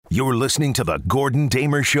You're listening to the Gordon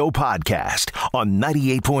Damer Show podcast on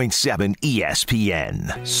 98.7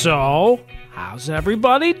 ESPN. So, how's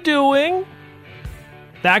everybody doing?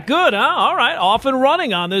 That good, huh? All right, off and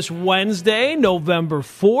running on this Wednesday, November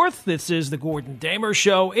 4th. This is the Gordon Damer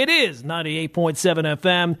Show. It is 98.7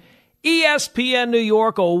 FM, ESPN New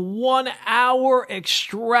York, a 1-hour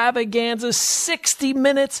extravaganza, 60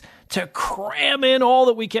 minutes to cram in all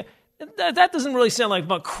that we can. That doesn't really sound like,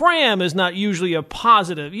 but cram is not usually a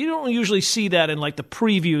positive. You don't usually see that in like the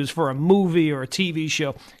previews for a movie or a TV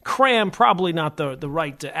show. Cram, probably not the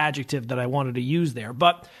right adjective that I wanted to use there.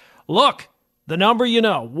 But look, the number you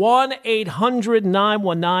know,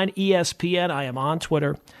 1-800-919-ESPN. I am on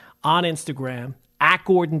Twitter, on Instagram, at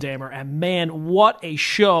Gordon Damer. And man, what a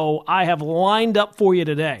show I have lined up for you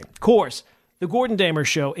today. Of course, the Gordon Damer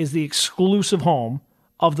Show is the exclusive home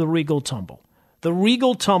of the Regal Tumble. The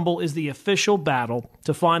Regal Tumble is the official battle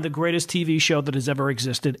to find the greatest TV show that has ever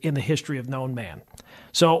existed in the history of known man.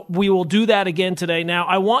 So we will do that again today. Now,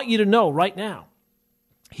 I want you to know right now,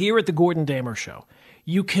 here at the Gordon Damer Show,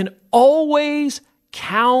 you can always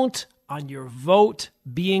count on your vote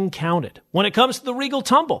being counted. When it comes to the Regal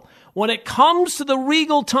Tumble,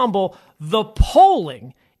 the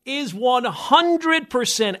polling is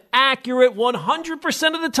 100% accurate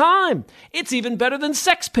 100% of the time. It's even better than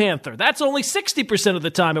Sex Panther. That's only 60% of the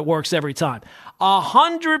time it works every time.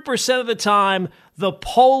 100% of the time, the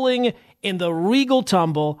polling in the Regal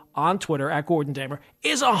Tumble on Twitter, at Gordon Damer,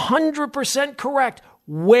 is 100% correct.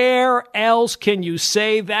 Where else can you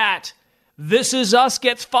say that? This Is Us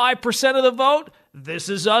gets 5% of the vote. This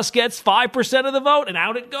Is Us gets 5% of the vote, and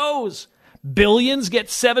out it goes. Billions get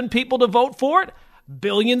 7 people to vote for it.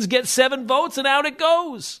 Billions get 7 votes, and out it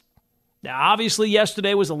goes. Now, obviously,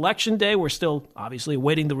 yesterday was Election Day. We're still, obviously,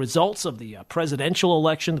 awaiting the results of the presidential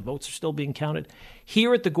election. The votes are still being counted.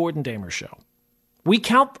 Here at the Gordon Damer Show, we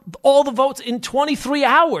count all the votes in 23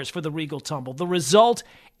 hours for the Regal Tumble. The result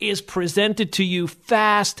is presented to you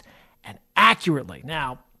fast and accurately.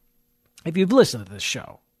 Now, if you've listened to this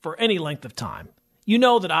show for any length of time, you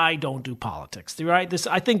know that I don't do politics, right?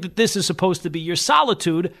 I think that this is supposed to be your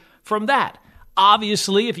solitude from that.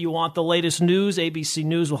 Obviously, if you want the latest news, ABC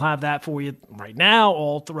News will have that for you right now,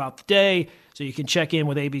 all throughout the day, so you can check in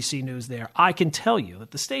with ABC News there. I can tell you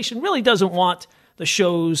that the station really doesn't want the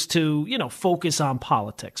shows to, focus on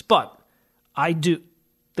politics, but I do.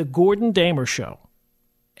 The Gordon Damer Show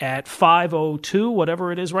at 5:02,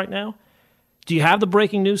 whatever it is right now. Do you have the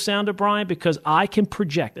breaking news sounder, Brian? Because I can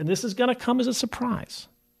project, and this is going to come as a surprise.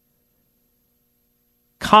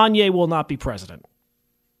 Kanye will not be president.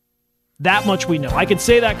 That much we know. I can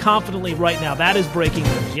say that confidently right now. That is breaking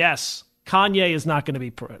news. Yes, Kanye is not going to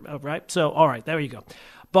be right? So, all right, there you go.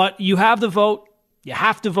 But you have the vote. You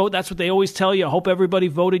have to vote. That's what they always tell you. I hope everybody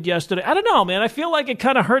voted yesterday. I don't know, man. I feel like it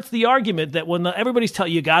kind of hurts the argument that when everybody's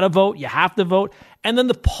telling you got to vote, you have to vote, and then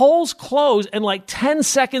the polls close, and like 10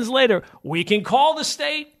 seconds later, we can call the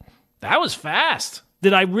state. That was fast.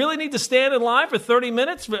 Did I really need to stand in line for 30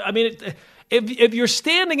 minutes? I mean, if you're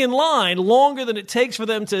standing in line longer than it takes for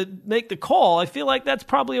them to make the call, I feel like that's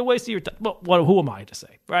probably a waste of your time. Well, who am I to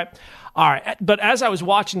say, right? All right. But as I was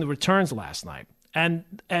watching the returns last night, and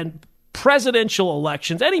presidential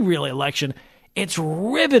elections, any real election, it's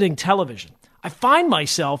riveting television. I find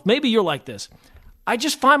myself, maybe you're like this, I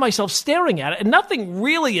just find myself staring at it, and nothing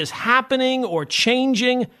really is happening or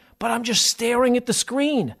changing, but I'm just staring at the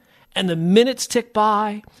screen. And the minutes tick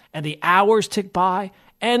by, and the hours tick by,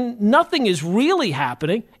 and nothing is really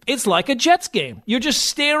happening. It's like a Jets game. You're just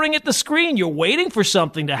staring at the screen. You're waiting for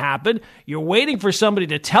something to happen. You're waiting for somebody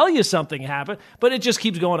to tell you something happened, but it just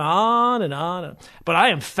keeps going on and on. But I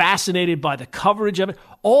am fascinated by the coverage of it.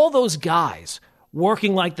 All those guys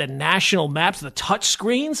working like the national maps, the touch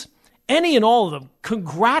screens, any and all of them.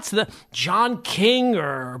 Congrats to John King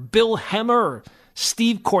or Bill Hemmer or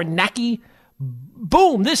Steve Kornacki.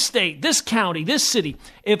 Boom, this state, this county, this city.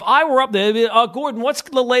 If I were up there, Gordon, what's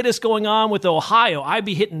the latest going on with Ohio? I'd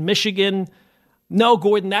be hitting Michigan. No,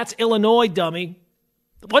 Gordon, that's Illinois, dummy.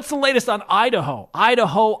 What's the latest on Idaho?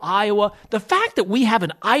 Idaho, Iowa. The fact that we have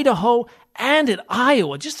an Idaho and an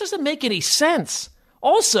Iowa just doesn't make any sense.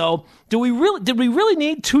 Also, did we really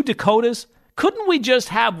need 2 Dakotas? Couldn't we just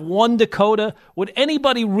have 1 Dakota? Would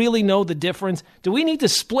anybody really know the difference? Do we need to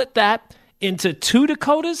split that into 2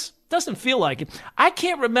 Dakotas? Doesn't feel like it. I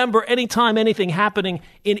can't remember any time anything happening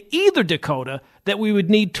in either Dakota that we would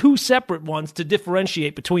need 2 separate ones to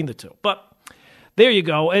differentiate between the two. But there you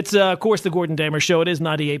go. It's, of course, the Gordon Damer Show. It is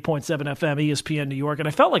 98.7 FM, ESPN New York. And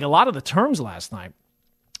I felt like a lot of the terms last night,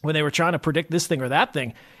 when they were trying to predict this thing or that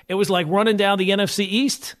thing, it was like running down the NFC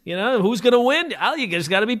East. Who's going to win? You just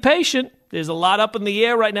got to be patient. There's a lot up in the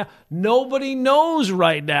air right now. Nobody knows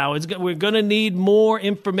right now. We're going to need more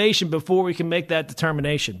information before we can make that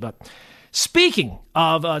determination. But speaking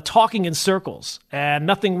of talking in circles and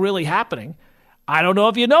nothing really happening, I don't know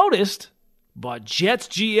if you noticed, but Jets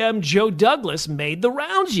GM Joe Douglas made the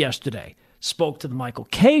rounds yesterday. Spoke to the Michael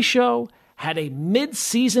Kay Show, had a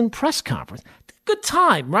mid-season press conference. Good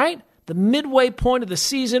time, right? The midway point of the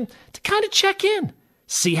season to kind of check in,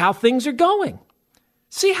 see how things are going.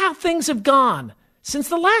 See how things have gone since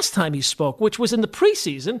the last time he spoke, which was in the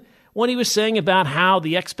preseason when he was saying about how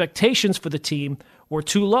the expectations for the team were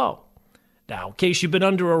too low. Now, in case you've been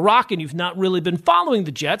under a rock and you've not really been following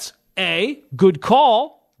the Jets, good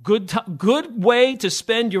call, good way to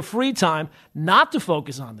spend your free time, not to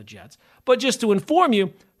focus on the Jets, but just to inform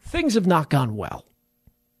you, things have not gone well.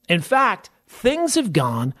 In fact, things have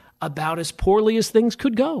gone about as poorly as things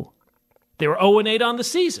could go. They were 0-8 on the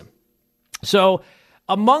season. So,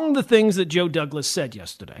 among the things that Joe Douglas said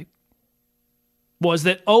yesterday was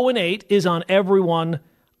that 0-8 is on everyone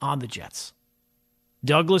on the Jets.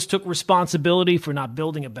 Douglas took responsibility for not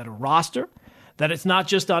building a better roster, that it's not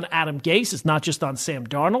just on Adam Gase, it's not just on Sam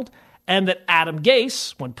Darnold, and that Adam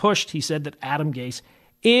Gase, when pushed, he said that Adam Gase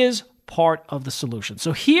is part of the solution.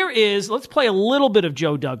 So let's play a little bit of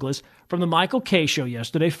Joe Douglas from the Michael Kay Show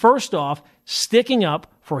yesterday. First off, sticking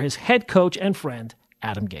up for his head coach and friend,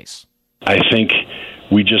 Adam Gase. I think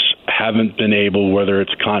we just haven't been able, whether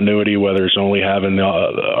it's continuity, whether it's only having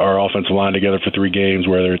our offensive line together for 3 games,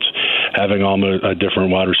 whether it's having almost a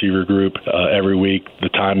different wide receiver group every week, the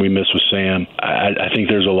time we miss with Sam. I think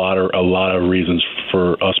there's a lot of reasons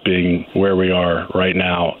for us being where we are right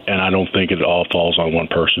now, and I don't think it all falls on one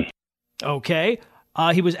person. Okay.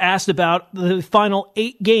 He was asked about the final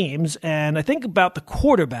 8 games, and I think about the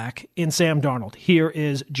quarterback in Sam Darnold. Here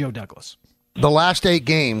is Joe Douglas. The last 8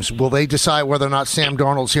 games, will they decide whether or not Sam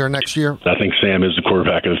Darnold's here next year? I think Sam is the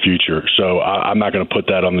quarterback of the future, so I'm not going to put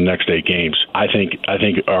that on the next 8 games. I think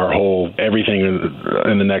everything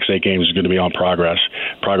in the next 8 games is going to be on progress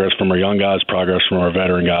from our young guys, progress from our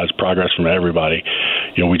veteran guys, progress from everybody.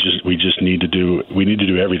 You know, we just need to do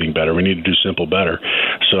everything better. We need to do simple better.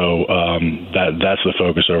 So that's the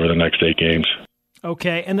focus over the next 8 games.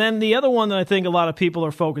 Okay, and then the other one that I think a lot of people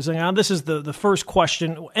are focusing on, this is the first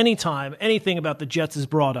question anytime anything about the Jets is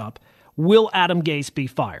brought up. Will Adam Gase be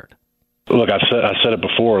fired? Look, I said it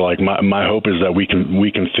before. Like my hope is that we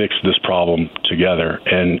can fix this problem together,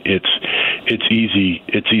 and it's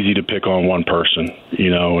easy to pick on one person,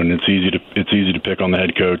 you know, and it's easy to pick on the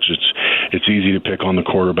head coach. It's easy to pick on the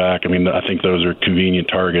quarterback. I mean, I think those are convenient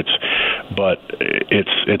targets, but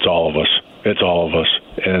it's all of us. It's all of us,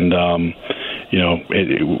 and you know,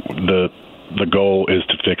 the goal is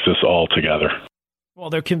to fix this all together. Well,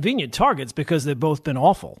 they're convenient targets because they've both been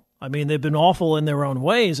awful. I mean, they've been awful in their own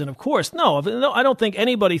ways. And, of course, no, I don't think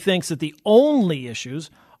anybody thinks that the only issues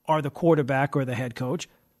are the quarterback or the head coach,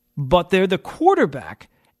 but they're the quarterback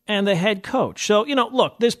and the head coach. So, you know,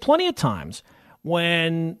 look, there's plenty of times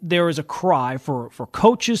when there is a cry for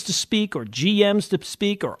coaches to speak or GMs to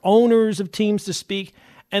speak or owners of teams to speak,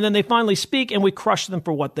 and then they finally speak and we crush them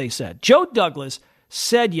for what they said. Joe Douglas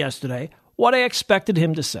said yesterday what I expected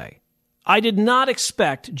him to say. I did not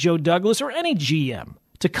expect Joe Douglas or any GM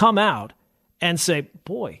to come out and say,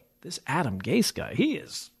 boy, this Adam Gase guy,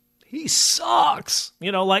 he sucks.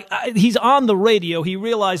 You know, like he's on the radio. He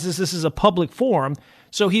realizes this is a public forum,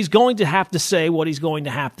 so he's going to have to say what he's going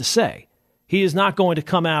to have to say. He is not going to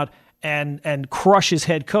come out and crush his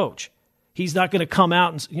head coach. He's not going to come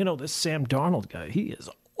out and say, you know, this Sam Darnold guy, he is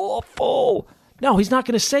awful. No, he's not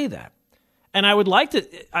going to say that. And I would like to,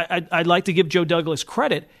 I'd like to give Joe Douglas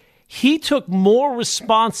credit. He took more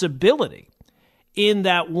responsibility in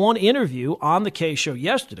that one interview on the Kay Show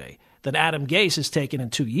yesterday than Adam Gase has taken in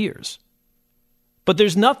 2 years. But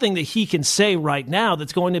there's nothing that he can say right now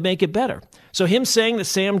that's going to make it better. So him saying that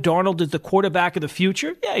Sam Darnold is the quarterback of the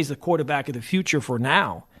future, yeah, he's the quarterback of the future for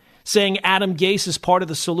now. Saying Adam Gase is part of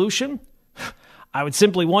the solution, I would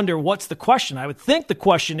simply wonder, what's the question? I would think the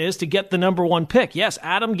question is to get the number 1 pick. Yes,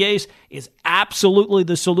 Adam Gase is absolutely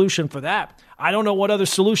the solution for that. I don't know what other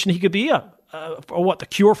solution he could be. Or what, the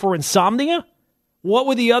cure for insomnia? What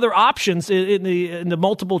were the other options in the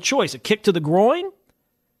multiple choice? A kick to the groin?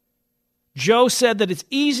 Joe said that it's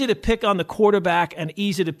easy to pick on the quarterback and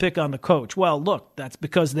easy to pick on the coach. Well, look, that's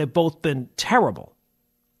because they've both been terrible.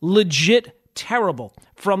 Legit terrible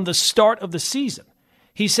from the start of the season.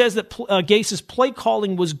 He says that Gase's play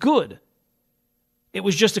calling was good. It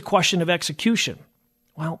was just a question of execution.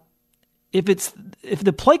 Well, if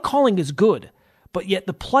the play calling is good, but yet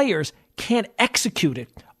the players can't execute it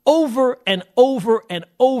over and over and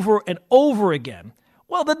over and over again,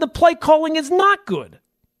 well, then the play calling is not good.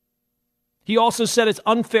 He also said it's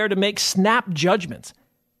unfair to make snap judgments.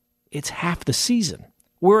 It's half the season.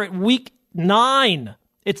 We're at week 9.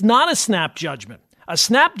 It's not a snap judgment. A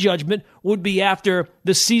snap judgment would be after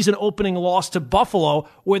the season opening loss to Buffalo,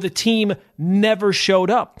 where the team never showed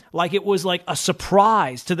up. Like it was like a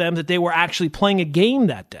surprise to them that they were actually playing a game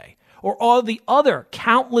that day. Or all the other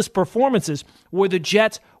countless performances where the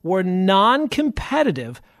Jets were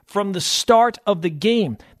non-competitive from the start of the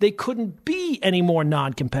game. They couldn't be any more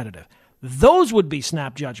non-competitive. Those would be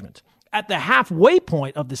snap judgments. At the halfway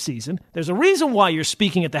point of the season, there's a reason why you're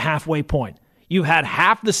speaking at the halfway point. You had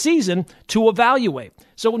half the season to evaluate.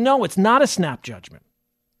 So no, it's not a snap judgment.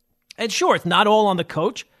 And sure, it's not all on the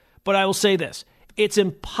coach, but I will say this. It's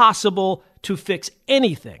impossible to fix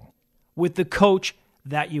anything with the coach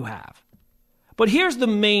that you have. But here's the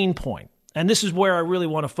main point, and this is where I really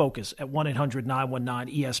want to focus at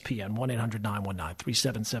 1-800-919-ESPN,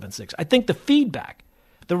 1-800-919-3776. I think the feedback,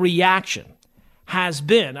 the reaction has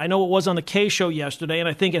been, I know it was on the K show yesterday, and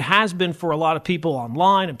I think it has been for a lot of people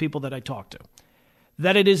online and people that I talked to,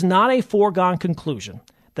 that it is not a foregone conclusion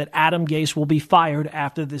that Adam Gase will be fired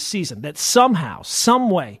after this season, that somehow, some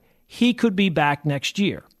way, he could be back next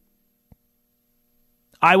year.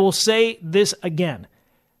 I will say this again.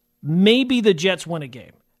 Maybe the Jets win a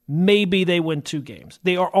game. Maybe they win 2 games.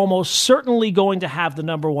 They are almost certainly going to have the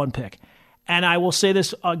number 1 pick. And I will say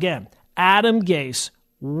this again. Adam Gase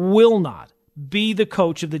will not be the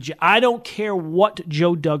coach of the Jets. I don't care what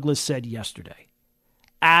Joe Douglas said yesterday.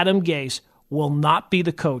 Adam Gase will not be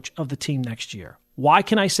the coach of the team next year. Why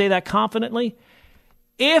can I say that confidently?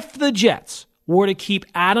 If the Jets were to keep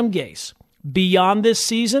Adam Gase beyond this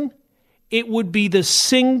season, it would be the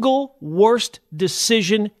single worst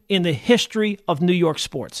decision in the history of New York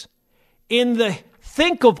sports.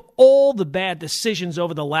 Think of all the bad decisions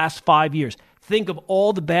over the last 5 years. Think of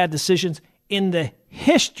all the bad decisions in the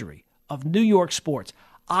history of New York sports.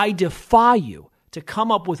 I defy you to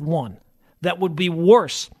come up with one that would be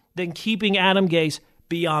worse than keeping Adam Gase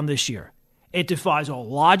beyond this year. It defies all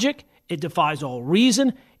logic. It defies all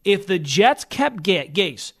reason. If the Jets kept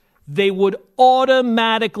Gase, they would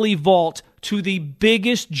automatically vault to the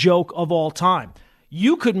biggest joke of all time.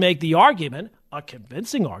 You could make the argument, a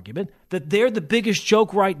convincing argument, that they're the biggest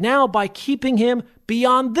joke right now by keeping him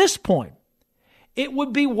beyond this point. It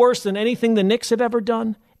would be worse than anything the Knicks have ever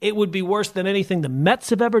done. It would be worse than anything the Mets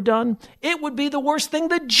have ever done. It would be the worst thing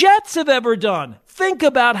the Jets have ever done. Think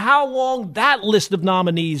about how long that list of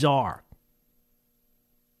nominees are.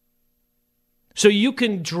 So you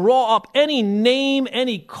can draw up any name,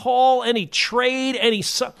 any call, any trade, any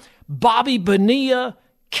Bobby Bonilla,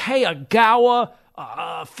 Kei Agawa,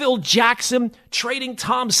 Phil Jackson, trading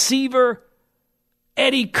Tom Seaver,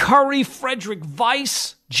 Eddie Curry, Frederick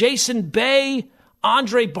Weiss, Jason Bay,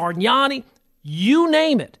 Andre Bargnani, you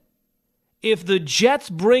name it. If the Jets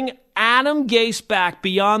bring Adam Gase back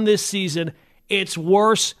beyond this season, it's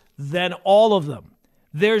worse than all of them.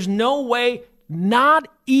 There's no way, not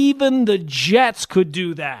even the Jets could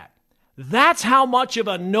do that. That's how much of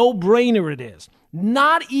a no-brainer it is.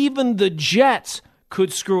 Not even the Jets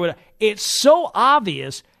could screw it up. It's so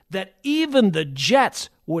obvious that even the Jets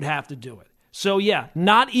would have to do it. So yeah,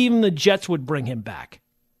 not even the Jets would bring him back.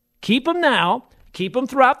 Keep him now. Keep him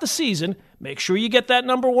throughout the season. Make sure you get that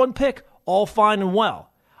number 1 pick. All fine and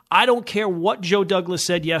well. I don't care what Joe Douglas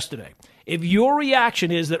said yesterday. If your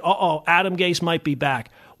reaction is that, Adam Gase might be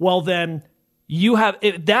back, well then,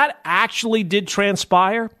 if that actually did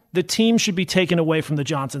transpire, the team should be taken away from the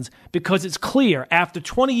Johnsons, because it's clear after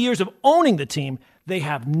 20 years of owning the team, they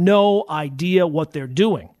have no idea what they're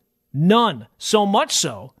doing. None. So much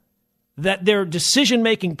so that their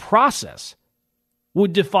decision-making process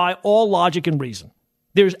would defy all logic and reason.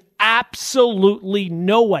 There's absolutely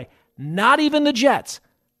no way, not even the Jets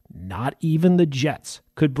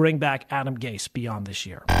could bring back Adam Gase beyond this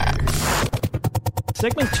year.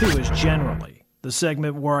 Segment 2 is generally the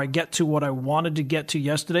segment where I get to what I wanted to get to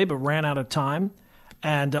yesterday but ran out of time.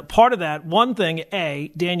 And part of that, one thing,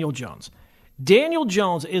 Daniel Jones. Daniel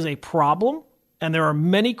Jones is a problem, and there are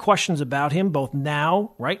many questions about him, both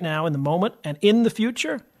now, right now, in the moment, and in the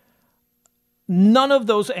future. None of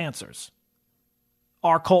those answers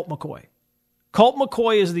are Colt McCoy. Colt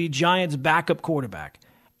McCoy is the Giants' backup quarterback.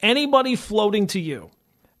 Anybody floating to you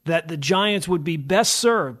that the Giants would be best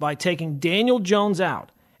served by taking Daniel Jones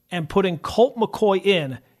out and putting Colt McCoy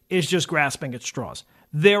in is just grasping at straws.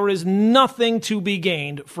 There is nothing to be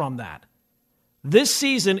gained from that. This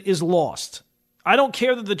season is lost. I don't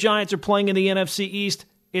care that the Giants are playing in the NFC East.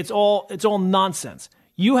 It's all nonsense.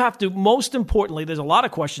 You have to, most importantly, there's a lot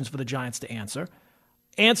of questions for the Giants to answer.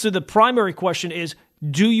 The primary question is,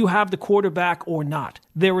 Do you have the quarterback or not?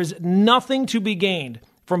 There is nothing to be gained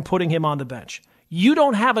from putting him on the bench. You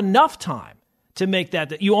don't have enough time to make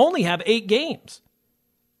that. You only have 8 games.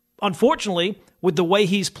 Unfortunately, with the way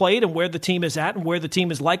he's played and where the team is at and where the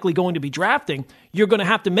team is likely going to be drafting, you're going to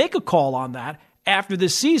have to make a call on that after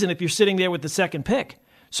this season if you're sitting there with the second pick.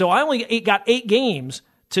 So I only got 8 games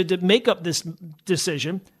to make up this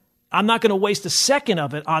decision. I'm not going to waste a second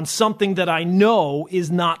of it on something that I know is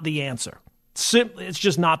not the answer. It's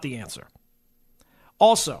just not the answer.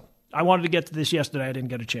 Also, I wanted to get to this yesterday. I didn't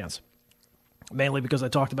get a chance, mainly because I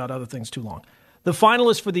talked about other things too long. The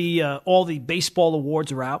finalists for all the baseball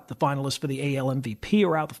awards are out. The finalists for the AL MVP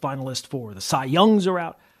are out. The finalists for the Cy Youngs are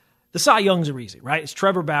out. The Cy Youngs are easy, right? It's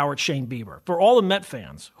Trevor Bauer, it's Shane Bieber. For all the Met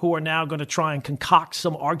fans who are now going to try and concoct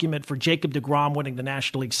some argument for Jacob deGrom winning the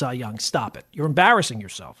National League Cy Young, stop it. You're embarrassing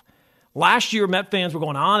yourself. Last year, Met fans were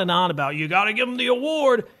going on and on about, you got to give him the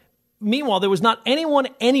award. Meanwhile, there was not anyone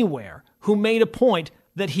anywhere who made a point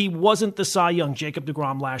that he wasn't the Cy Young, Jacob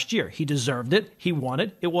deGrom, last year. He deserved it. He won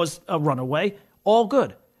it. It was a runaway. All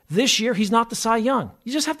good. This year, he's not the Cy Young.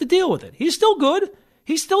 You just have to deal with it. He's still good.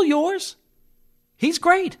 He's still yours. He's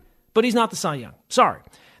great, but he's not the Cy Young. Sorry.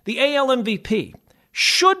 The AL MVP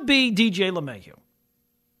should be DJ LeMahieu.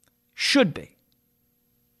 Should be.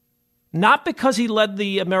 Not because he led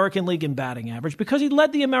the American League in batting average, because he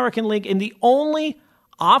led the American League in the only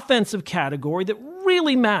offensive category that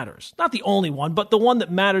really matters. Not the only one, but the one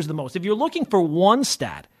that matters the most. If you're looking for one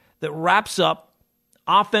stat that wraps up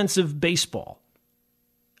offensive baseball,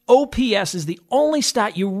 OPS is the only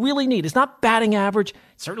stat you really need. It's not batting average.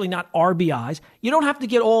 It's certainly not RBIs. You don't have to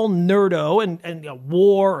get all nerdo and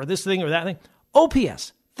WAR or this thing or that thing.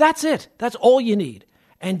 OPS. That's it. That's all you need.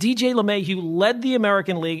 And DJ LeMahieu led the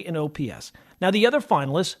American League in OPS. Now, the other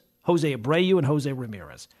finalists, Jose Abreu and Jose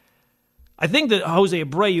Ramirez. I think that Jose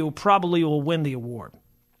Abreu probably will win the award.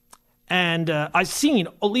 And I've seen,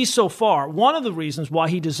 at least so far, one of the reasons why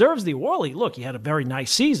he deserves the award. Look, he had a very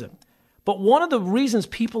nice season. But one of the reasons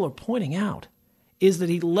people are pointing out is that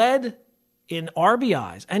he led in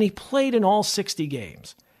RBIs and he played in all 60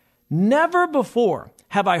 games. Never before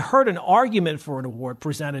have I heard an argument for an award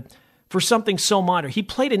presented for something so minor. He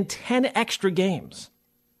played in 10 extra games.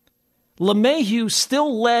 LeMahieu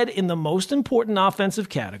still led in the most important offensive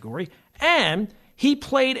category, and he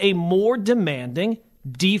played a more demanding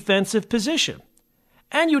defensive position.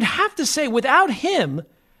 And you'd have to say, without him,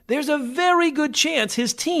 there's a very good chance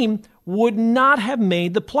his team would not have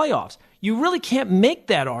made the playoffs. You really can't make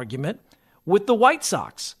that argument with the White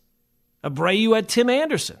Sox. Abreu had Tim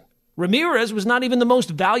Anderson. Ramirez was not even the most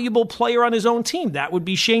valuable player on his own team. That would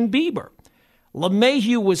be Shane Bieber.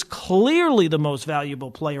 LeMahieu was clearly the most valuable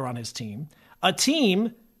player on his team. A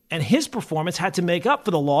team and his performance had to make up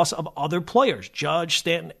for the loss of other players, Judge,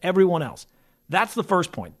 Stanton, everyone else. That's the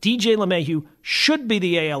first point. DJ LeMahieu should be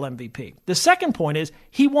the AL MVP. The second point is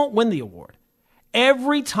he won't win the award.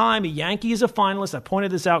 Every time a Yankee is a finalist, I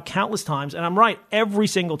pointed this out countless times, and I'm right every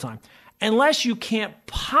single time. Unless you can't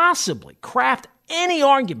possibly craft any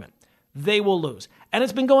argument, they will lose. And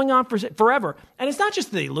it's been going on for forever. And it's not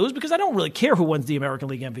just that they lose, because I don't really care who wins the American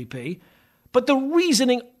League MVP, but the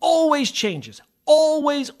reasoning always changes.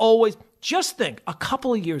 Always, always. Just think, a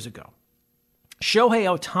couple of years ago, Shohei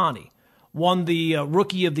Ohtani won the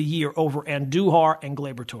Rookie of the Year over Andujar and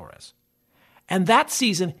Gleyber Torres. And that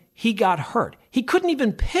season, he got hurt. He couldn't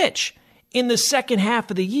even pitch in the second half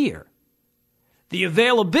of the year. The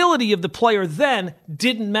availability of the player then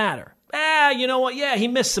didn't matter. You know what? Yeah, he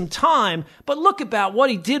missed some time, but look about what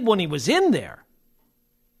he did when he was in there.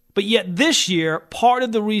 But yet this year, part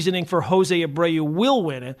of the reasoning for Jose Abreu will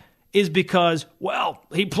win it is because, well,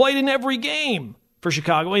 he played in every game for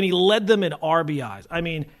Chicago and he led them in RBIs. I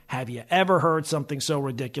mean, have you ever heard something so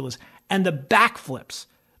ridiculous? And the backflips,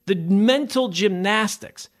 the mental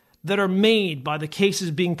gymnastics that are made by the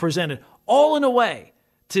cases being presented, all in a way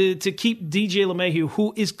to keep DJ LeMahieu,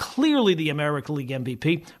 who is clearly the American League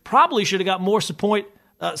MVP, probably should have got more support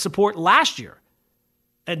last year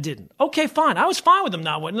and didn't. Okay, fine. I was fine with him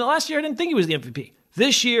not winning. Last year, I didn't think he was the MVP.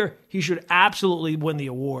 This year, he should absolutely win the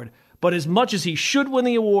award. But as much as he should win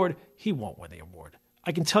the award, he won't win the award.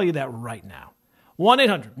 I can tell you that right now.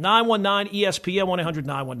 1-800-919-ESPN,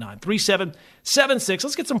 1-800-919-3776.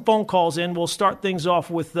 Let's get some phone calls in. We'll start things off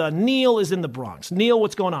with Neil is in the Bronx. Neil,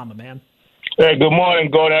 what's going on, my man? Hey, good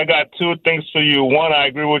morning, Gordon. I got two things for you. One, I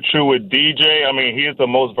agree with you with DJ. I mean, he is the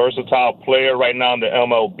most versatile player right now in the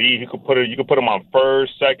MLB. You could put him on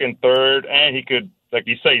first, second, third, and he could, like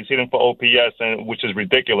you say, he's hitting for OPS, which is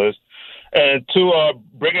ridiculous. And two,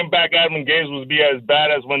 bringing back Adam Gaze would be as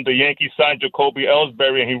bad as when the Yankees signed Jacoby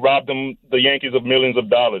Ellsbury and he robbed the Yankees of millions of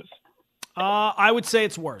dollars. I would say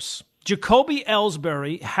it's worse. Jacoby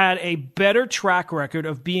Ellsbury had a better track record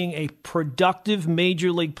of being a productive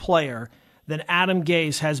major league player than Adam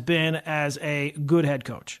Gase has been as a good head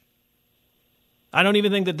coach. I don't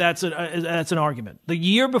even think that's an argument. The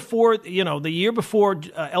year before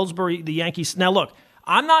Ellsbury, the Yankees. Now look,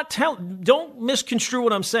 don't misconstrue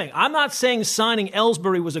what I'm saying. I'm not saying signing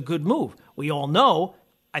Ellsbury was a good move. We all know,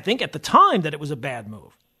 I think at the time, that it was a bad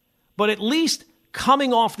move. But at least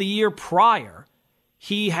coming off the year prior,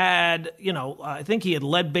 he had, I think he had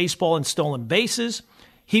led baseball in stolen bases.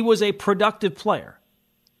 He was a productive player.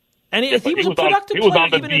 And he was a productive player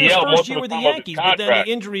even in his first year with the Yankees. But then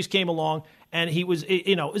the injuries came along, and he was,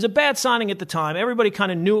 it was a bad signing at the time. Everybody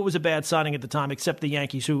kind of knew it was a bad signing at the time, except the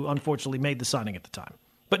Yankees, who unfortunately made the signing at the time.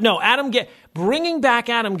 But no, bringing back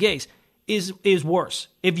Adam Gase is worse.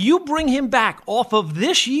 If you bring him back off of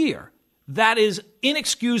this year, that is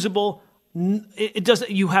inexcusable.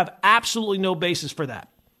 You have absolutely no basis for that.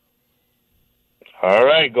 All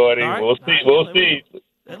right, Gordy. All right? We'll see.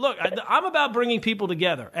 Look, I'm about bringing people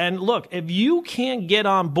together. And look, if you can't get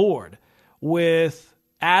on board with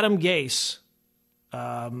Adam Gase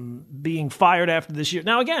being fired after this year.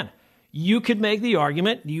 Now, again, you could make the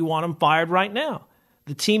argument you want him fired right now.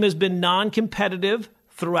 The team has been non-competitive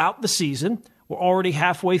throughout the season. We're already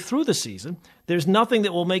halfway through the season. There's nothing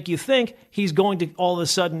that will make you think he's going to, all of a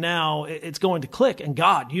sudden now, it's going to click. And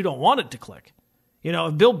God, you don't want it to click.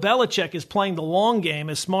 If Bill Belichick is playing the long game,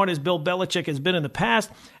 as smart as Bill Belichick has been in the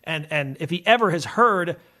past, and if he ever has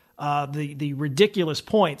heard the ridiculous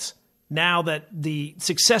points, now that the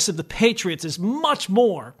success of the Patriots is much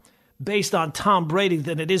more based on Tom Brady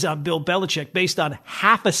than it is on Bill Belichick, based on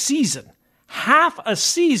half a season.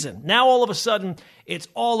 Now all of a sudden, it's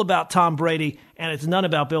all about Tom Brady, and it's none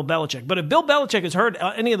about Bill Belichick. But if Bill Belichick has heard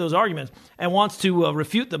any of those arguments and wants to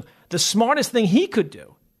refute them, the smartest thing he could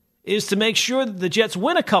do is to make sure that the Jets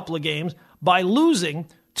win a couple of games by losing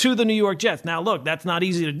to the New York Jets. Now, look, that's not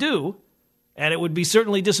easy to do, and it would be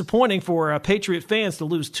certainly disappointing for Patriot fans to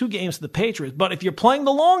lose 2 games to the Patriots. But if you're playing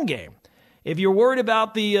the long game, if you're worried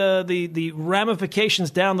about the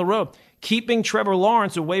ramifications down the road, keeping Trevor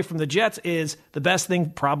Lawrence away from the Jets is the best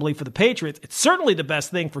thing probably for the Patriots. It's certainly the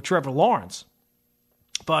best thing for Trevor Lawrence.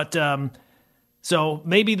 But so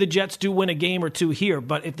maybe the Jets do win a game or two here.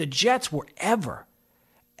 But if the Jets were ever,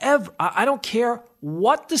 I don't care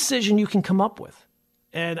what decision you can come up with.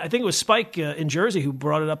 And I think it was Spike in Jersey who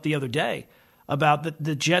brought it up the other day about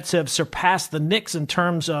the Jets have surpassed the Knicks in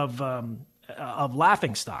terms of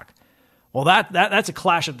laughingstock. Well, that's a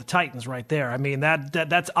clash of the Titans right there. I mean,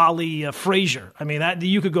 that's Ali Frazier. I mean, that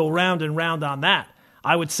you could go round and round on that.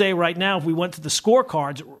 I would say right now, if we went to the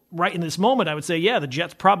scorecards right in this moment, I would say, yeah, the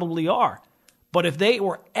Jets probably are. But if they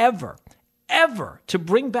were ever to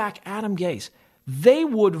bring back Adam Gase, they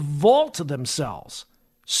would vault themselves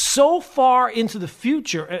so far into the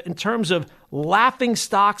future in terms of laughing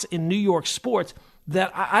stocks in New York sports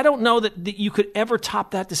that I don't know that you could ever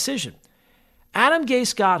top that decision. Adam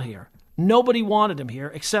Gase got here. Nobody wanted him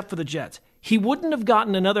here except for the Jets. He wouldn't have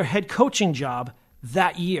gotten another head coaching job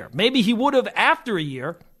that year. Maybe he would have after a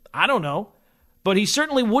year. I don't know. But he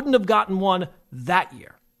certainly wouldn't have gotten one that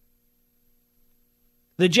year.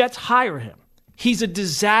 The Jets hire him. He's a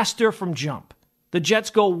disaster from jump. The Jets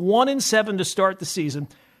go 1-7 to start the season,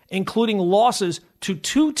 including losses to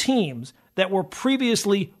 2 teams that were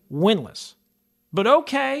previously winless. But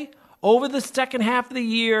okay, over the second half of the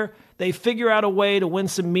year, they figure out a way to win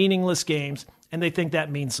some meaningless games, and they think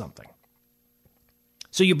that means something.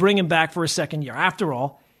 So you bring him back for a second year. After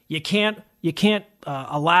all, you can't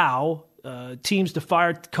allow teams to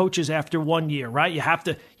fire coaches after 1 year, right? You have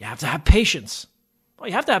to have patience. Well,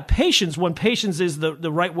 you have to have patience when patience is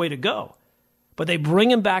the right way to go. But they bring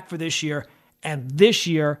him back for this year, and this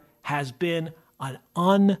year has been an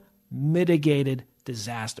unmitigated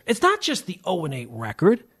disaster. It's not just the 0-8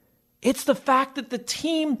 record. It's the fact that the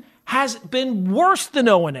team has been worse than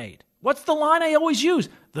 0-8. What's the line I always use?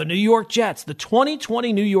 The New York Jets, the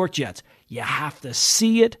 2020 New York Jets. You have to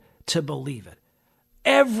see it to believe it.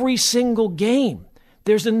 Every single game,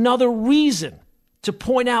 there's another reason to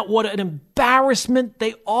point out what an embarrassment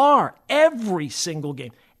they are. Every single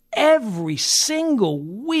game. Every single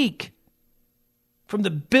week. From the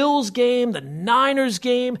Bills game, the Niners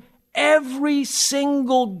game, every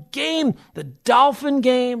single game, the Dolphin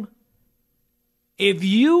game. If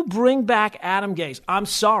you bring back Adam Gase, I'm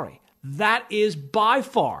sorry, that is by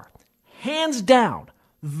far, hands down,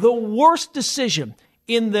 the worst decision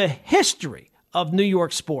in the history of New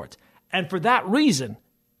York sports. And for that reason,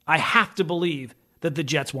 I have to believe that the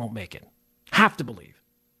Jets won't make it. Have to believe.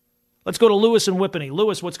 Let's go to Lewis and Whippany.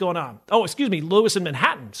 Lewis, what's going on? Oh, excuse me, Lewis in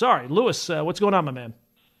Manhattan. Sorry, Lewis, what's going on, my man?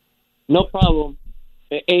 No problem.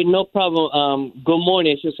 Hey, no problem. Good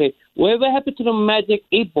morning, I should say. Whatever happened to the Magic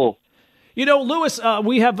 8 Ball? You know, Lewis,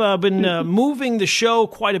 we have been moving the show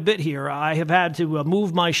quite a bit here. I have had to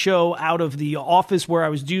move my show out of the office where I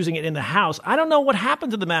was using it in the house. I don't know what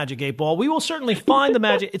happened to the Magic 8 Ball. We will certainly find the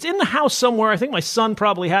Magic. It's in the house somewhere. I think my son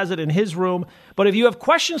probably has it in his room. But if you have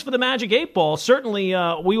questions for the Magic 8 Ball, certainly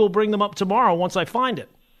we will bring them up tomorrow once I find it.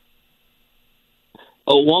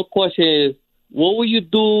 One question is, what will you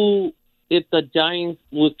do if the Giants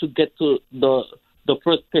were to get to the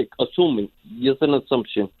first pick, assuming, just an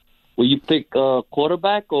assumption? Will you pick a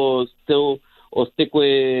quarterback or stick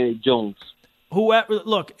with Jones?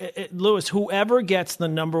 Lewis, whoever gets the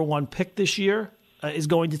number one pick this year is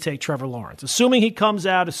going to take Trevor Lawrence, assuming he comes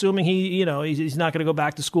out, assuming he's not going to go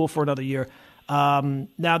back to school for another year.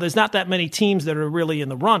 Now, there's not that many teams that are really in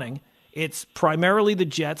the running. It's primarily the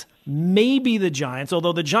Jets, maybe the Giants,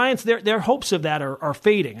 although the Giants, their hopes of that are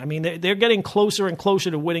fading. I mean, they're getting closer and closer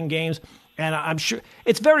to winning games, and I'm sure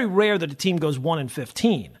it's very rare that a team goes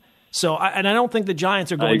 1-15. So, I don't think the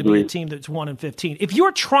Giants are going to be a team that's 1-15. If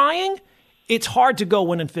you're trying, it's hard to go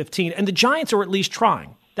 1-15, and the Giants are at least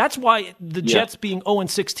trying. That's why the Jets being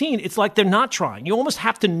 0-16, it's like they're not trying. You almost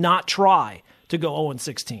have to not try to go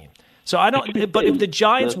 0-16. So I don't. But if the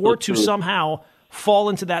Giants were to somehow fall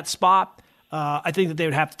into that spot, I think that they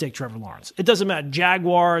would have to take Trevor Lawrence. It doesn't matter.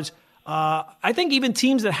 Jaguars. I think even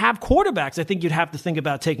teams that have quarterbacks, I think you'd have to think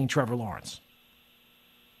about taking Trevor Lawrence.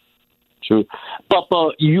 True. But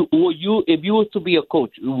if you were to be a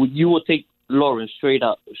coach, you would take Lawrence straight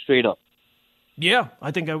up? Yeah,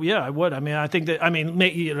 I think I would. I mean, I think that,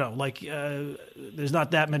 there's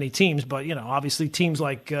not that many teams, but, obviously teams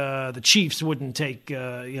like the Chiefs wouldn't take,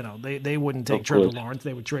 they wouldn't take Trevor Lawrence.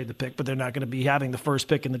 They would trade the pick, but they're not going to be having the first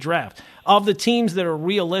pick in the draft. Of the teams that are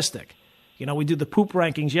realistic, we did the poop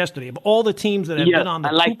rankings yesterday. Of all the teams that have been on the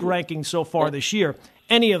poop rankings so far this year,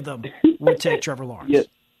 any of them would take Trevor Lawrence. Yeah.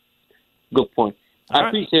 Good point. I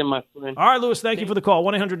appreciate it, my friend. All right, Lewis, thank you for the call.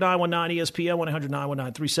 1-800-919-ESPN,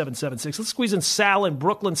 1-800-919-3776. Let's squeeze in Sal in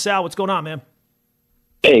Brooklyn. Sal, what's going on, man?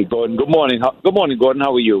 Hey, Gordon. Good morning. Good morning, Gordon.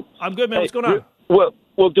 How are you? I'm good, man. What's going on?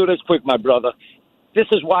 We'll do this quick, my brother. This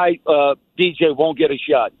is why DJ won't get a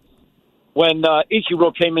shot. When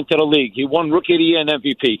Ichiro came into the league, he won Rookie of the Year and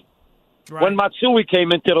MVP. Right. When Matsui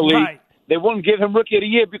came into the league, they wouldn't give him Rookie of the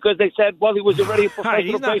Year because they said, well, he was already a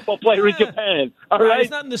professional baseball player in Japan. All right? It's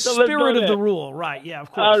not in the spirit of the rule. Right, yeah, of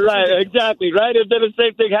course. All right, exactly, right? And then the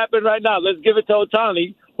same thing happened right now. Let's give it to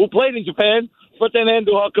Otani, who played in Japan, but then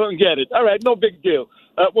Andujar couldn't get it. All right, no big deal.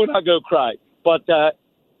 We're not going to cry. But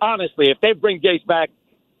honestly, if they bring Gase back,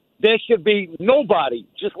 there should be nobody,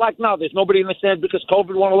 just like now, there's nobody in the stands because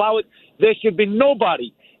COVID won't allow it. There should be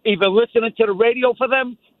nobody even listening to the radio for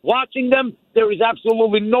them, watching them. There is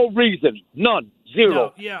absolutely no reason, none,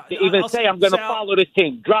 zero, to even say I'm going to follow this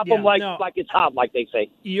team. Drop them like it's hot, like they say.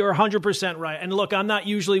 You're 100% right. And look, I'm not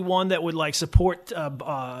usually one that would support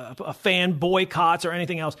a fan boycotts or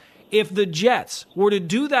anything else. If the Jets were to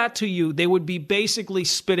do that to you, they would be basically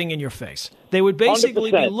spitting in your face. They would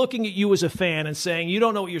basically 100%. be looking at you as a fan and saying, you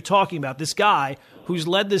don't know what you're talking about. This guy who's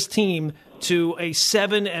led this team to a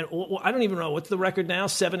 7 and I don't even know what's the record now,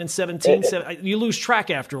 7-17. You lose track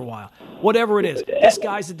after a while. Whatever it is, this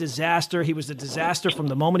guy's a disaster. He was a disaster from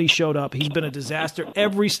the moment he showed up. He's been a disaster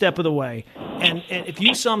every step of the way. And if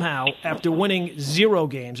you somehow, after winning 0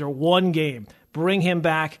 games or 1 game, bring him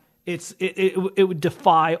back, it would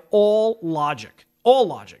defy all logic. All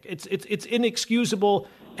logic. It's inexcusable,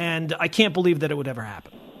 and I can't believe that it would ever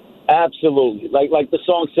happen. Absolutely. Like the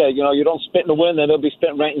song said, you don't spit in the wind, and they'll be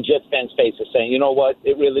spitting right in Jets fans' faces saying, you know what,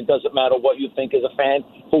 it really doesn't matter what you think as a fan,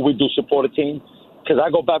 who we do support a team. Because I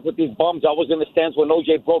go back with these bums. I was in the stands when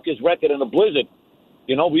OJ broke his record in a blizzard.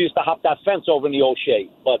 We used to hop that fence over in the O'Shea.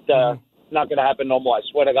 But not going to happen no more. I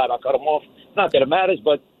swear to God, I'll cut them off. Not that it matters,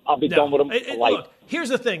 but I'll be done with them for life. Look, here's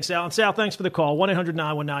the thing, Sal. And Sal, thanks for the call.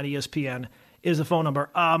 1-800-919-ESPN is the phone number.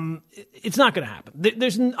 It's not going to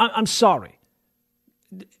happen. I'm sorry.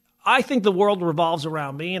 I think the world revolves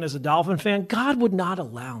around me, and as a Dolphin fan, God would not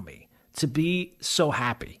allow me to be so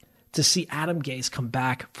happy to see Adam Gase come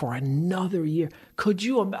back for another year. Could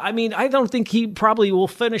you? I mean, I don't think he probably will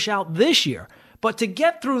finish out this year, but to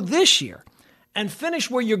get through this year and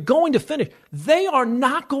finish where you're going to finish, they are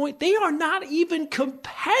not even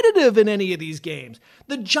competitive in any of these games.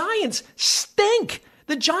 The Giants stink.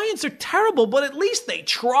 The Giants are terrible, but at least they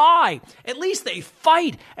try. At least they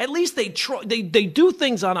fight. At least they try. They do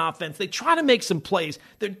things on offense. They try to make some plays.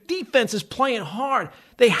 Their defense is playing hard.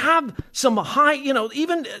 They have some high,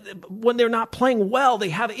 even when they're not playing well, they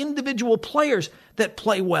have individual players that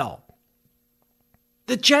play well.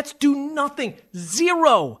 The Jets do nothing.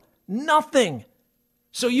 Zero. Nothing.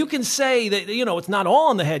 So you can say that, it's not all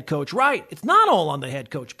on the head coach. Right. It's not all on the head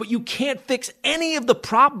coach, but you can't fix any of the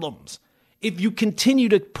problems if you continue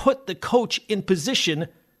to put the coach in position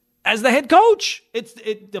as the head coach.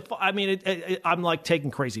 I'm like taking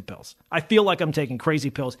crazy pills. I feel like I'm taking crazy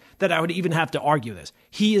pills that I would even have to argue this.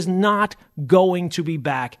 He is not going to be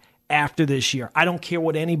back after this year. I don't care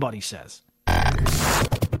what anybody says.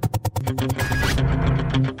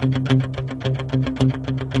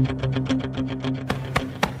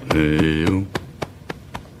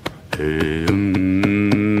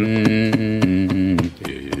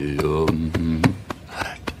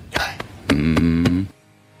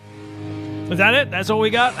 Is that it? That's all we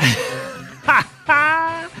got?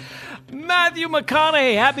 Matthew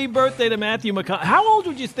McConaughey. Happy birthday to Matthew McConaughey. How old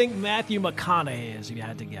would you think Matthew McConaughey is if you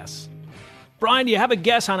had to guess? Brian, do you have a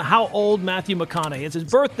guess on how old Matthew McConaughey is? It's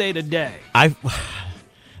his birthday today.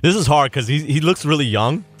 This is hard because he looks really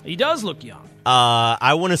young. He does look young.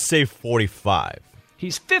 I want to say 45.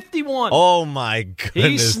 He's 51. Oh my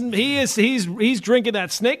goodness! He's drinking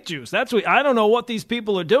that snake juice. That's what I don't know what these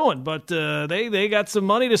people are doing, but they got some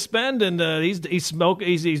money to spend, and he's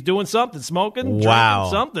doing something, smoking, drinking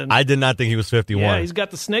something. I did not think he was 51. Yeah, he's got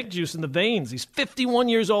the snake juice in the veins. He's 51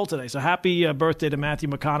 years old today. So happy birthday to Matthew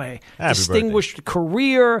McConaughey, distinguished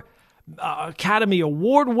career, Academy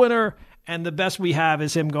Award winner. And the best we have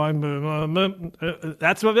is him going,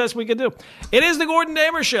 that's the best we can do. It is the Gordon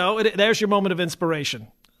Damer Show. There's your moment of inspiration.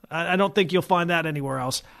 I don't think you'll find that anywhere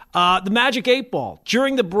else. The Magic 8 Ball.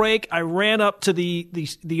 During the break, I ran up to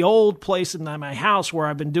the old place in my house where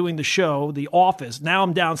I've been doing the show, the office. Now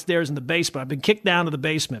I'm downstairs in the basement. I've been kicked down to the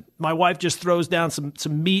basement. My wife just throws down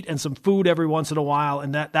some meat and some food every once in a while,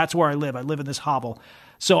 and that's where I live. I live in this hovel.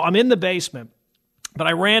 So I'm in the basement, but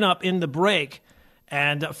I ran up in the break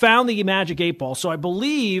and found the Magic 8 Ball. So I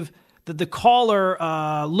believe that the caller,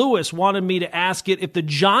 Lewis, wanted me to ask it if the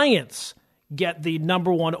Giants get the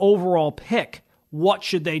number one overall pick, what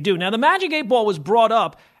should they do? Now, the Magic 8 Ball was brought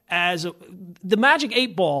up as the Magic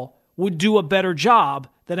 8 Ball would do a better job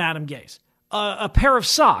than Adam Gase. A pair of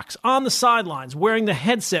socks on the sidelines, wearing the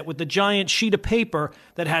headset with the giant sheet of paper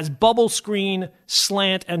that has bubble screen,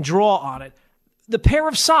 slant, and draw on it. The pair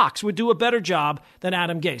of socks would do a better job than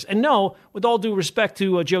Adam Gase. And no, with all due respect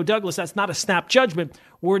to Joe Douglas, that's not a snap judgment.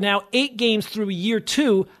 We're now 8 games through year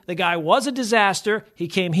 2. The guy was a disaster. He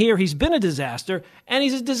came here. He's been a disaster. And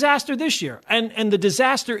he's a disaster this year. And the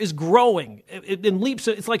disaster is growing in leaps.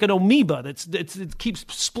 It's like an amoeba it keeps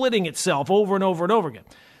splitting itself over and over and over again.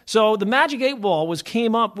 So the Magic 8 Ball I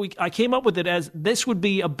came up with it as this would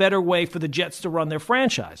be a better way for the Jets to run their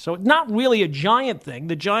franchise. So it's not really a Giant thing.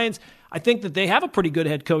 The Giants, I think that they have a pretty good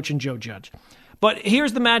head coach in Joe Judge. But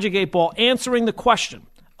here's the Magic 8 Ball answering the question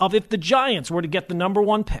of if the Giants were to get the number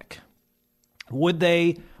one pick, would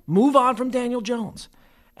they move on from Daniel Jones?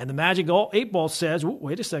 And the Magic 8 Ball says,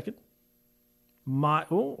 wait a second.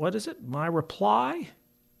 What is it? My reply?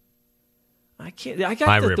 I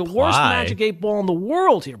got the worst Magic 8 Ball in the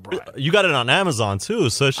world here, Brian. You got it on Amazon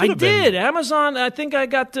too, so it should have been. I did. Amazon. I think I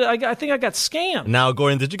got scammed. Now,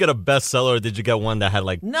 Gordon, did you get a bestseller or did you get one that had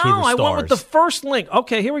like 2 stars? No, I went with the first link.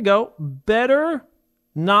 Okay, here we go. Better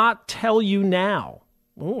not tell you now.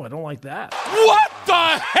 Oh, I don't like that. What the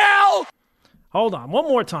hell? Hold on, one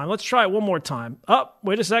more time. Let's try it one more time.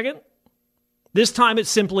 Wait a second. This time it's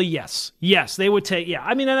simply yes. Yes, they would take, yeah.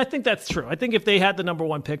 I mean, and I think that's true. I think if they had the number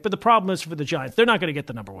one pick, but the problem is for the Giants, they're not going to get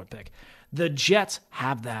the number one pick. The Jets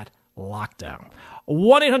have that locked down.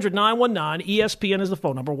 1-800-919-ESPN is the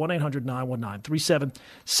phone number,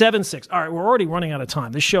 1-800-919-3776. All right, we're already running out of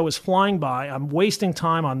time. This show is flying by. I'm wasting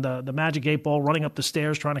time on the Magic 8 Ball, running up the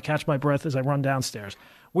stairs, trying to catch my breath as I run downstairs.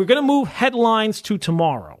 We're going to move headlines to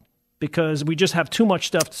tomorrow, because we just have too much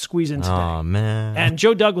stuff to squeeze in today. Oh, man. And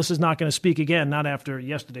Joe Douglas is not going to speak again, not after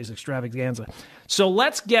yesterday's extravaganza. So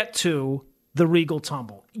let's get to the Regal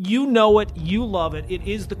Tumble. You know it. You love it. It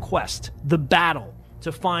is the quest, the battle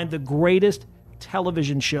to find the greatest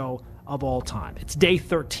television show of all time. It's day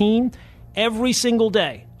 13. Every single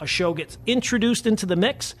day, a show gets introduced into the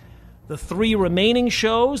mix. The 3 remaining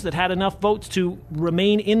shows that had enough votes to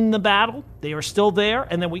remain in the battle, they are still there,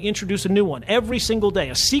 and then we introduce a new one every single day,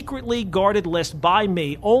 a secretly guarded list by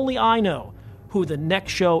me. Only I know who the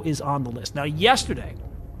next show is on the list. Now, yesterday,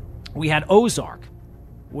 we had Ozark,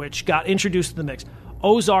 which got introduced to the mix.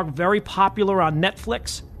 Ozark, very popular on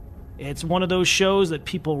Netflix. It's one of those shows that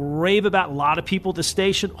people rave about. A lot of people at the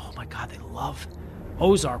station, oh my God, they love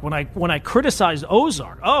Ozark. When I criticized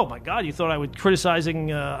Ozark, oh my God, you thought I was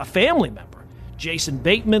criticizing a family member. Jason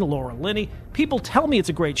Bateman, Laura Linney. People tell me it's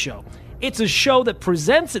a great show. It's a show that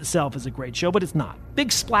presents itself as a great show, but it's not.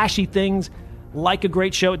 Big splashy things, like a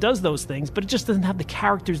great show. It does those things, but it just doesn't have the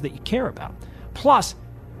characters that you care about. Plus,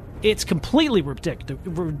 it's completely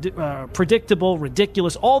predictable,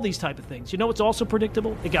 ridiculous, all these type of things. You know what's also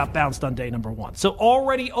predictable? It got bounced on day number 1. So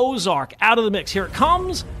already Ozark out of the mix. Here it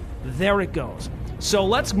comes. There it goes. So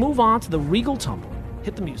let's move on to the Regal Tumble.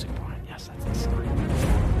 Hit the music, Brian. Yes, that's the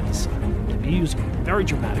sign. The music, very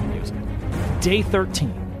dramatic music. Day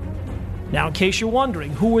 13. Now, in case you're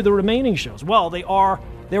wondering, who are the remaining shows? Well,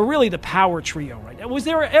 they're really the power trio right now. Was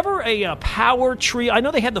there ever a power trio? I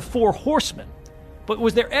know they had the 4 Horsemen. But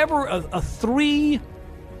was there ever a 3?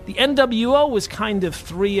 The NWO was kind of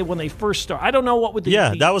 3 when they first started. I don't know what would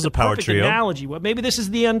that was a power trio analogy. Well, maybe this is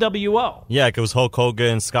the NWO. Yeah, it was Hulk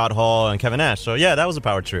Hogan, Scott Hall, and Kevin Nash. So yeah, that was a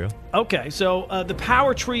power trio. Okay, so the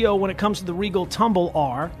power trio when it comes to the Regal Tumble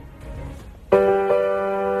are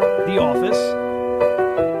The Office,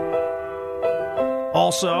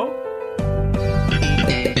 also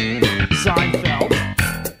Seinfeld,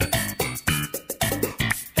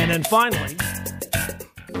 and then finally,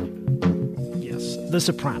 The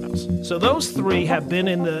Sopranos. So those 3 have been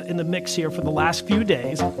in the mix here for the last few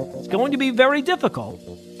days. It's going to be very difficult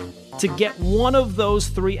to get one of those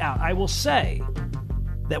 3 out. I will say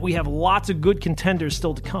that we have lots of good contenders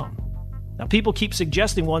still to come. Now, people keep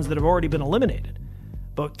suggesting ones that have already been eliminated.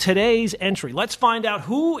 But today's entry, let's find out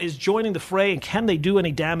who is joining the fray and can they do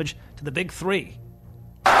any damage to the big 3.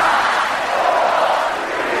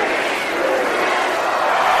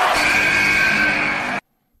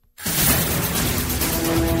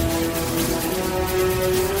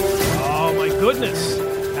 Goodness,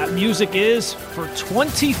 that music is for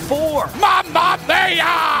 24. Mamma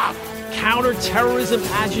mia! Counterterrorism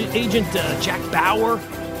agent Jack Bauer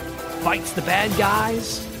fights the bad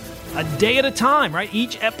guys a day at a time, right?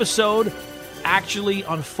 Each episode actually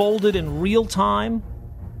unfolded in real time.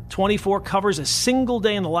 24 covers a single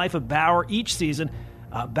day in the life of Bauer each season.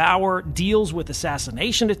 Bauer deals with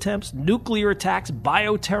assassination attempts, nuclear attacks,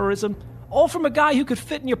 bioterrorism, all from a guy who could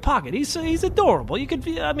fit in your pocket. He's adorable.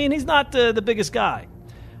 He's not the biggest guy.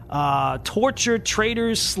 Torture,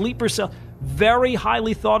 traitors, sleeper cell. Very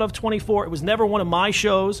highly thought of 24. It was never one of my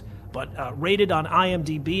shows, but rated on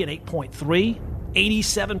IMDb an 8.3,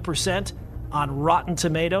 87% on Rotten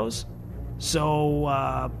Tomatoes.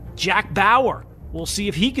 So Jack Bauer, we'll see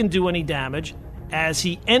if he can do any damage as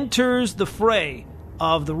he enters the fray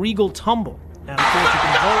of the Regal Tumble. And of course you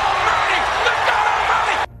can vote.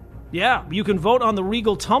 Yeah, you can vote on the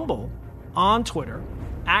Regal Tumble on Twitter,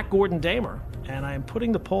 @GordonDamer, and I am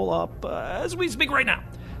putting the poll up as we speak right now.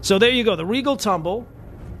 So there you go, the Regal Tumble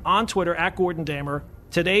on Twitter, @GordonDamer.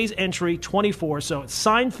 Today's entry, 24. So it's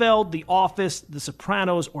Seinfeld, The Office, The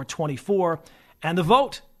Sopranos, or 24. And the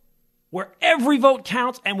vote, where every vote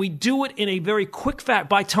counts, and we do it in a very quick fact.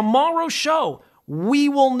 By tomorrow's show, we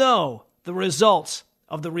will know the results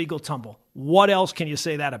of the Regal Tumble. What else can you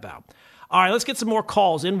say that about? All right, let's get some more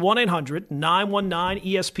calls in.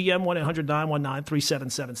 1-800-919-ESPN,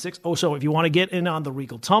 1-800-919-3776. Oh, so if you want to get in on the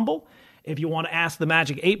Regal Tumble, if you want to ask the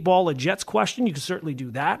Magic 8 Ball a Jets question, you can certainly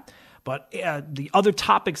do that. But the other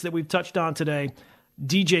topics that we've touched on today,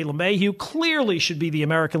 DJ LeMahieu clearly should be the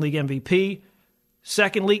American League MVP.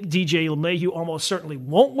 Secondly, DJ LeMahieu almost certainly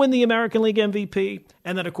won't win the American League MVP.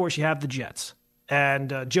 And then, of course, you have the Jets.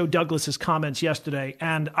 And Joe Douglas's comments yesterday,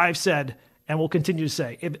 and I've said, and will continue to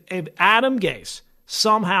say, if Adam Gase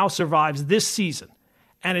somehow survives this season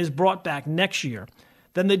and is brought back next year,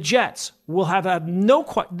 then the Jets will have had no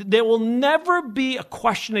question. There will never be a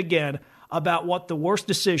question again about what the worst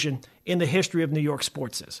decision in the history of New York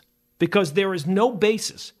sports is, because there is no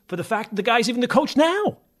basis for the fact that the guy's even the coach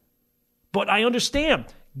now. But I understand,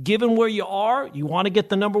 given where you are, you want to get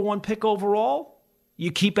the number 1 pick overall,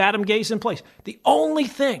 you keep Adam Gase in place. The only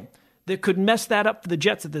thing that could mess that up for the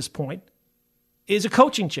Jets at this point is a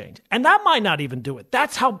coaching change. And that might not even do it.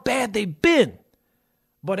 That's how bad they've been.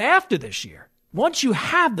 But after this year, once you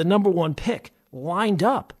have the number 1 pick lined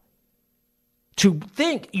up, to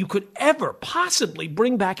think you could ever possibly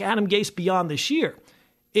bring back Adam Gase beyond this year,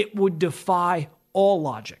 it would defy all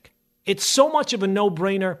logic. It's so much of a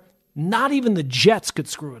no-brainer, not even the Jets could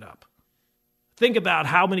screw it up. Think about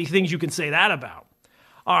how many things you can say that about.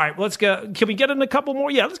 All right, let's go. Can we get in a couple more?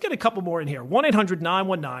 Yeah, let's get a couple more in here.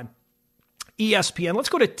 1-800-919-ESPN. Let's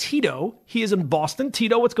go to Tito. He is in Boston.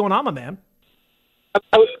 Tito, what's going on, my man?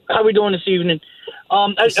 How we doing this evening?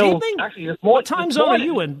 This evening? Actually, this what time zone are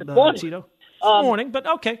you in, Tito? Morning, but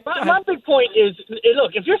okay. My big point is,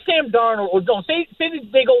 look, if you're Sam Darnold, or don't say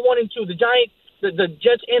that they go 1-2, the Giants, the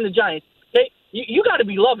Jets, and the Giants, you got to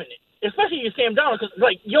be loving it, especially if you're Sam Darnold, because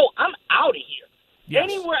I'm out of here. Yes.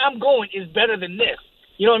 Anywhere I'm going is better than this.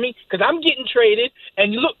 You know what I mean? Because I'm getting traded,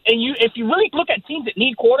 and if you really look at teams that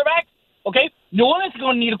need quarterbacks, okay, New Orleans is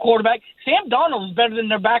going to need a quarterback. Sam Darnold is better than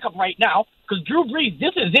their backup right now because Drew Brees,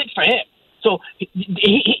 this is it for him. So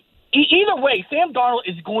either way, Sam Darnold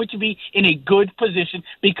is going to be in a good position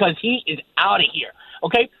because he is out of here,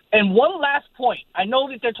 okay? And one last point. I know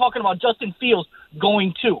that they're talking about Justin Fields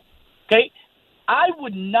going too, okay? I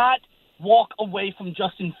would not walk away from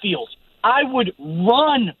Justin Fields. I would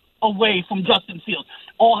run away from Justin Fields.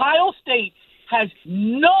 Ohio State has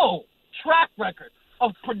no track record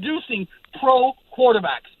of producing pro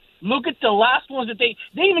quarterbacks. Look at the last ones that they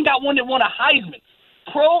even got one that won a Heisman.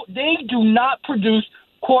 They do not produce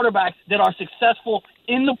quarterbacks that are successful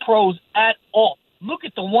in the pros at all. Look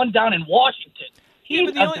at the one down in Washington.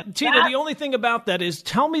 The only thing about that is,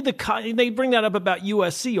 tell me they bring that up about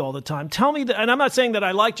USC all the time. Tell me and I'm not saying that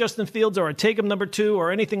I like Justin Fields or I take him number 2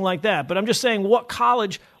 or anything like that, but I'm just saying what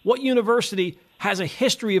college, what university has a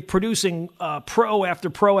history of producing pro after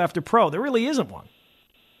pro after pro? There really isn't one.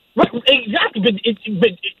 Right, exactly, but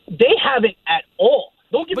they haven't at all.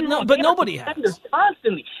 Don't get me wrong. But nobody has.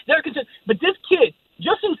 Constantly. They're concerned. But this kid,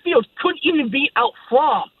 Justin Fields, couldn't even beat out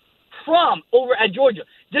from over at Georgia.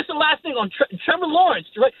 Just the last thing on Trevor Lawrence,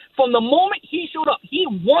 right? From the moment he showed up, he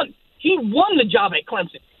won. He won the job at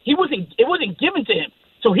Clemson. It wasn't given to him.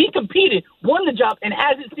 So he competed, won the job, and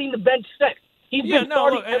hasn't seen the bench sex.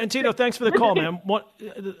 And Tito, thanks for the call, man.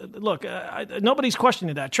 Nobody's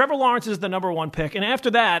questioning that. Trevor Lawrence is the number 1 pick, and after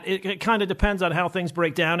that, it kind of depends on how things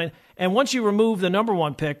break down. And once you remove the number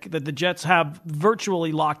 1 pick that the Jets have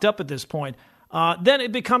virtually locked up at this point, then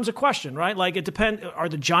it becomes a question, right? Like, it depends. Are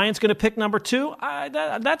the Giants going to pick number 2?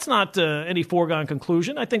 That's not any foregone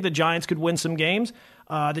conclusion. I think the Giants could win some games.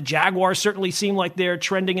 The Jaguars certainly seem like they're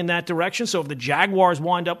trending in that direction. So if the Jaguars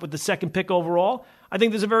wind up with the 2nd pick overall, I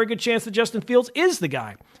think there's a very good chance that Justin Fields is the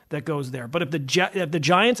guy that goes there. But if the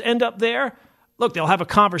Giants end up there, look, they'll have a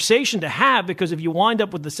conversation to have, because if you wind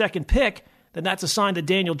up with the 2nd pick, then that's a sign that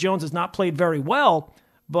Daniel Jones has not played very well.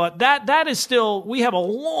 But that is still, we have a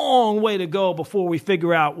long way to go before we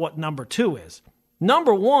figure out what number 2 is.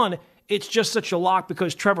 Number 1, it's just such a lock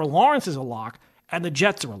because Trevor Lawrence is a lock and the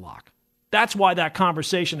Jets are a lock. That's why that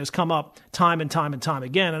conversation has come up time and time and time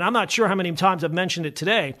again. And I'm not sure how many times I've mentioned it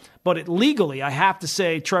today, but legally I have to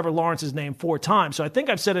say Trevor Lawrence's name 4 times. So I think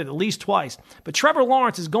I've said it at least twice. But Trevor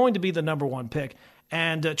Lawrence is going to be the number 1 pick.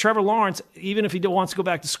 And Trevor Lawrence, even if he wants to go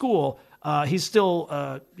back to school, he's still,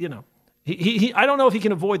 I don't know if he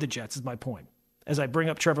can avoid the Jets, is my point, as I bring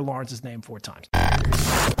up Trevor Lawrence's name 4 times.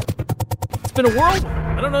 It's been a whirlwind.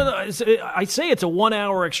 I don't know. I say it's a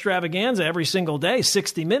 1-hour extravaganza every single day,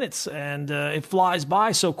 60 minutes, and it flies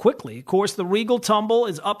by so quickly. Of course, the Regal Tumble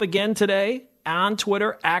is up again today on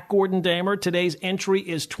Twitter, @GordonDamer. Today's entry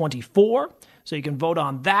is 24, so you can vote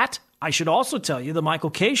on that. I should also tell you the Michael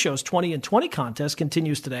K. Show's 20 and 20 contest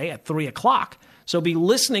continues today at 3 o'clock. So be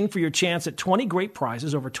listening for your chance at 20 great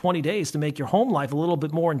prizes over 20 days to make your home life a little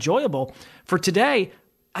bit more enjoyable. For today,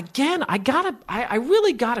 again, I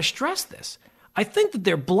really gotta stress this. I think that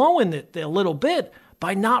they're blowing it a little bit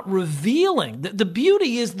by not revealing. The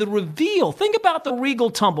beauty is the reveal. Think about the Regal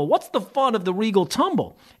Tumble. What's the fun of the Regal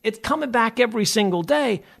Tumble? It's coming back every single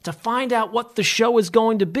day to find out what the show is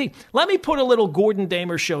going to be. Let me put a little Gordon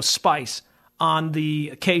Damer Show spice on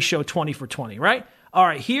the K Show 20 for 20, right? All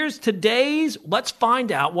right, here's today's. Let's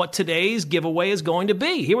find out what today's giveaway is going to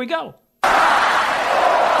be. Here we go.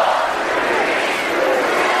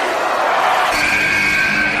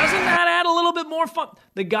 More fun.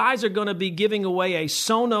 The guys are going to be giving away a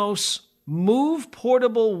Sonos Move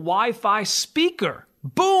portable Wi-Fi speaker.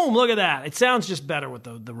 Boom! Look at that. It sounds just better with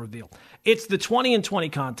the reveal. It's the 20 and 20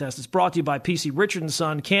 contest. It's brought to you by PC Richard &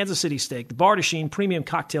 Son, Kansas City Steak, the Bar Sheen, Premium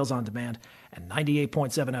Cocktails on Demand, and 98.7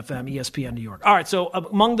 FM, ESPN New York. All right, so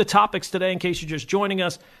among the topics today, in case you're just joining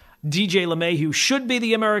us, DJ LeMahieu should be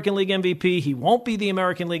the American League MVP. He won't be the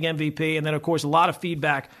American League MVP. And then, of course, a lot of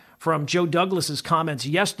feedback from Joe Douglas's comments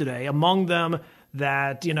yesterday, among them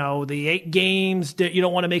that, the 8 games, that you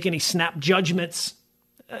don't want to make any snap judgments.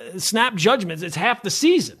 It's half the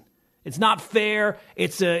season. It's not fair.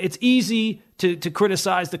 It's easy to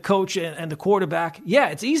criticize the coach and the quarterback. Yeah,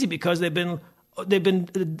 it's easy because they've been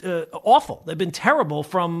awful. They've been terrible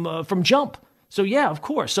from jump. So, yeah, of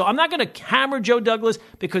course. So I'm not going to hammer Joe Douglas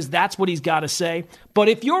because that's what he's got to say. But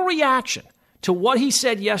if your reaction to what he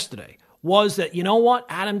said yesterday was that, you know what,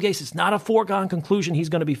 Adam Gase, it's not a foregone conclusion he's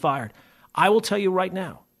going to be fired. I will tell you right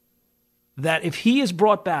now that if he is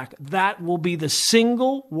brought back, that will be the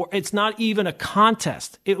single, it's not even a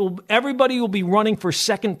contest. Everybody will be running for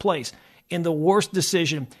second place in the worst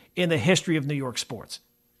decision in the history of New York sports.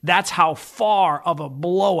 That's how far of a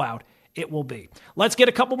blowout it will be. Let's get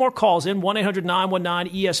a couple more calls in.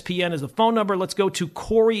 1-800-919-ESPN is the phone number. Let's go to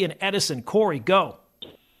Corey and Edison. Corey, go.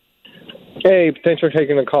 Hey, thanks for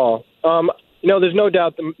taking the call. There's no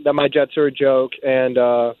doubt that my Jets are a joke and,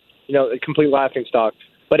 a complete laughingstock.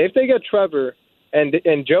 But if they get Trevor and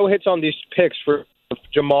Joe hits on these picks for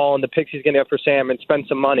Jamal and the picks he's going to get for Sam and spend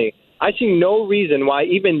some money, I see no reason why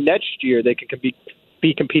even next year they could be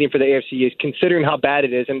competing for the AFC East, considering how bad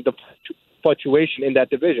it is and the fluctuation in that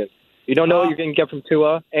division. You don't know what you're going to get from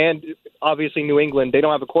Tua, and obviously New England, they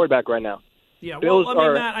don't have a quarterback right now. Yeah,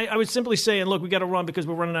 Matt, I was simply saying, look, we got to run because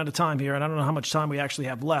we're running out of time here, and I don't know how much time we actually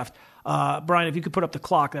have left. Brian, if you could put up the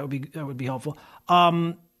clock, that would be helpful.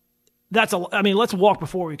 Let's walk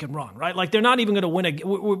before we can run, right? Like, they're not even going to win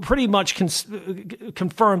we're pretty much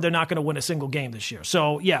confirmed they're not going to win a single game this year.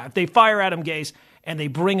 So, yeah, if they fire Adam Gase and they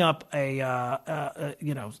bring up they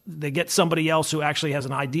get somebody else who actually has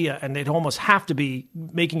an idea, and they'd almost have to be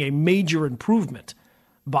making a major improvement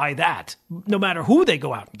by that, no matter who they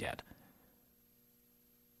go out and get.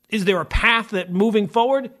 Is there a path that moving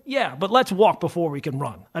forward? Yeah, but let's walk before we can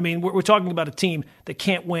run. I mean, we're talking about a team that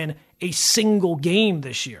can't win a single game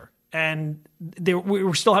this year. And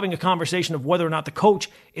we're still having a conversation of whether or not the coach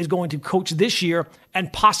is going to coach this year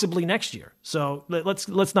and possibly next year. So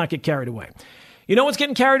let's not get carried away. You know what's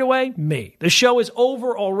getting carried away? Me. The show is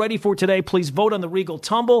over already for today. Please vote on the Regal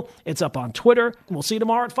Tumble. It's up on Twitter. And we'll see you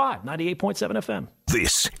tomorrow at 5, 98.7 FM.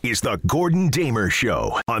 This is the Gordon Damer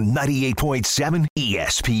Show on 98.7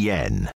 ESPN.